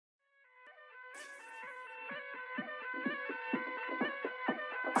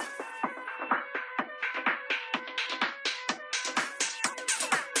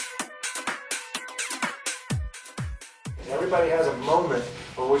Everybody has a moment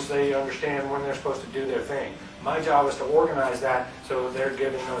for which they understand when they're supposed to do their thing. My job is to organize that so that they're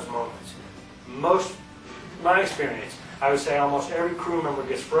given those moments. My experience, I would say almost every crew member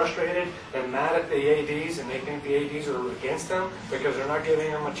gets frustrated and mad at the ADs, and they think the ADs are against them because they're not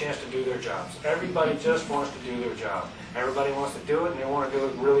giving them a chance to do their jobs. Everybody just wants to do their job. Everybody wants to do it, and they want to do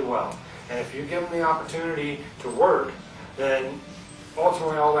it really well. And if you give them the opportunity to work, then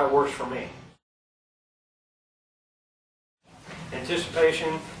ultimately all that works for me.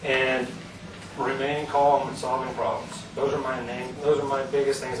 Anticipation and remaining calm and solving problems. Those are my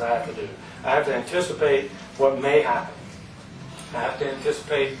biggest things I have to do. I have to anticipate what may happen. I have to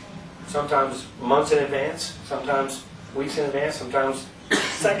anticipate sometimes months in advance, sometimes weeks in advance, sometimes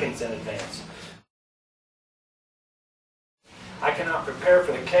seconds in advance. I cannot prepare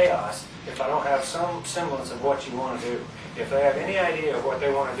for the chaos if I don't have some semblance of what you want to do. If they have any idea of what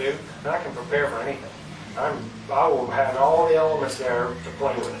they want to do, then I can prepare for anything. I will have all the elements there to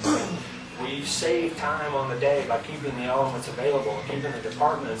play with it. We save time on the day by keeping the elements available, keeping the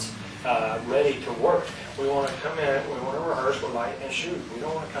departments ready to work. We want to come in, we want to rehearse with light and shoot. We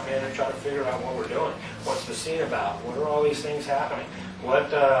don't want to come in and try to figure out what we're doing. What's the scene about? What are all these things happening? What,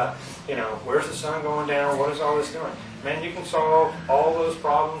 where's the sun going down? What is all this doing? Man, you can solve all those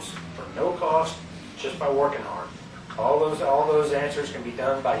problems for no cost just by working hard. All those answers can be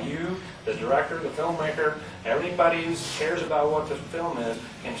done by you, the director, the filmmaker. Everybody who cares about what the film is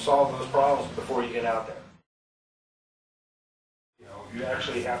can solve those problems before you get out there. You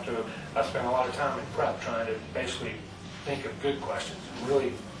actually have to spend a lot of time in prep trying to basically think of good questions,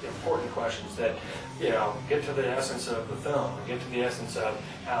 really important questions that, get to the essence of the film, and get to the essence of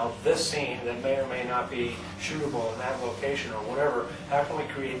how this scene that may or may not be shootable in that location or whatever, how can we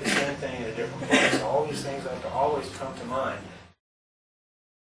create the same thing in a different place? All these things have to always come to mind.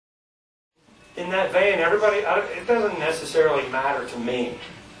 In that vein, it doesn't necessarily matter to me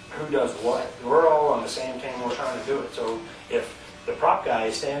who does what. We're all on the same team, we're trying to do it. So if the prop guy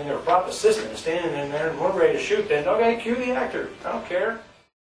is standing there, or prop assistant is standing in there, and we're ready to shoot, then okay, cue the actor. I don't care.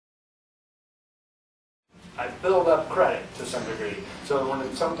 I build up credit to some degree. So when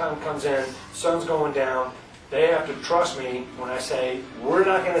it sometime comes in, sun's going down, they have to trust me when I say, we're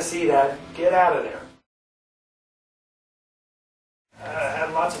not going to see that, get out of there. I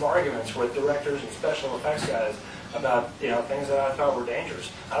had lots of arguments with directors and special effects guys about things that I thought were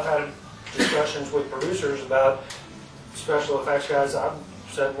dangerous. I've had discussions with producers about special effects guys. I've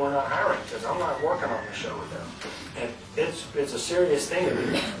said we're not hiring because I'm not working on the show with them. And it's a serious thing to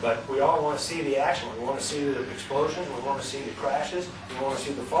me, but we all want to see the action. We want to see the explosions, we want to see the crashes, we want to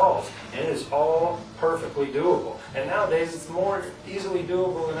see the falls. And it is all perfectly doable. And nowadays it's more easily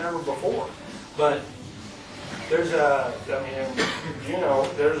doable than ever before. But there's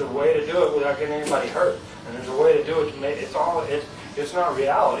there's a way to do it without getting anybody hurt. And there's a way to do it to make it's not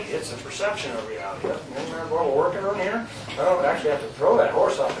reality, it's a perception of reality. We're working on here. I don't actually have to throw that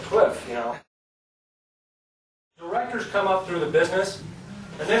horse off the cliff, Directors come up through the business,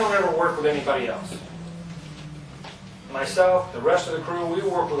 and they don't ever work with anybody else. Myself, the rest of the crew, we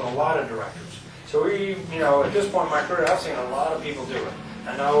work with a lot of directors. So at this point in my career, I've seen a lot of people do it.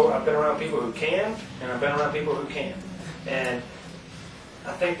 I know I've been around people who can, and I've been around people who can't. And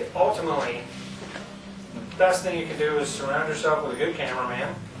I think that ultimately, the best thing you can do is surround yourself with a good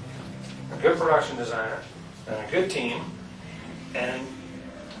cameraman, a good production designer, and a good team, and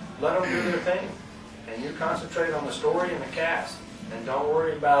let them do their thing. And you concentrate on the story and the cast. And don't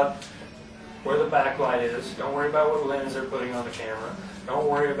worry about where the backlight is. Don't worry about what lens they're putting on the camera. Don't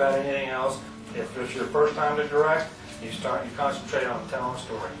worry about anything else. If it's your first time to direct, you concentrate on telling a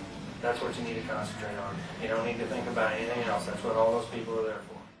story. That's what you need to concentrate on. You don't need to think about anything else. That's what all those people are there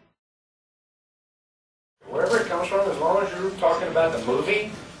for. Wherever it comes from, as long as you're talking about the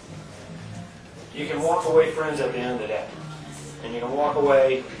movie, you can walk away friends at the end of the day. And you can walk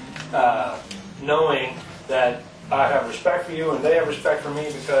away knowing that I have respect for you and they have respect for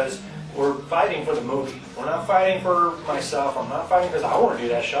me because we're fighting for the movie. We're not fighting for myself. I'm not fighting because I want to do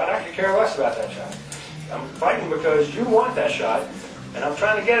that shot. I could care less about that shot. I'm fighting because you want that shot, and I'm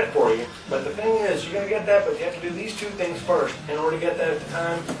trying to get it for you. But the thing is, you're going to get that, but you have to do these two things first in order to get that at the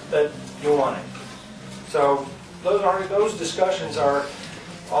time that you want it. So those discussions are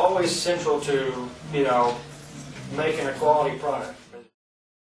always central to, making a quality product.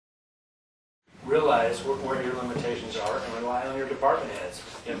 Realize where your limitations are and rely on your department heads.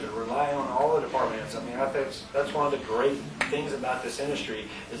 You have to rely on all the department heads. I mean, that's one of the great things about this industry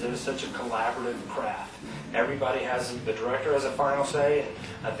is that it's such a collaborative craft. Everybody the director has a final say, and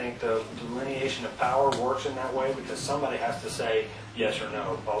I think the delineation of power works in that way because somebody has to say yes or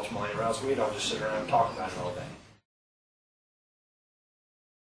no ultimately, or else we don't just sit around and talk about it all day.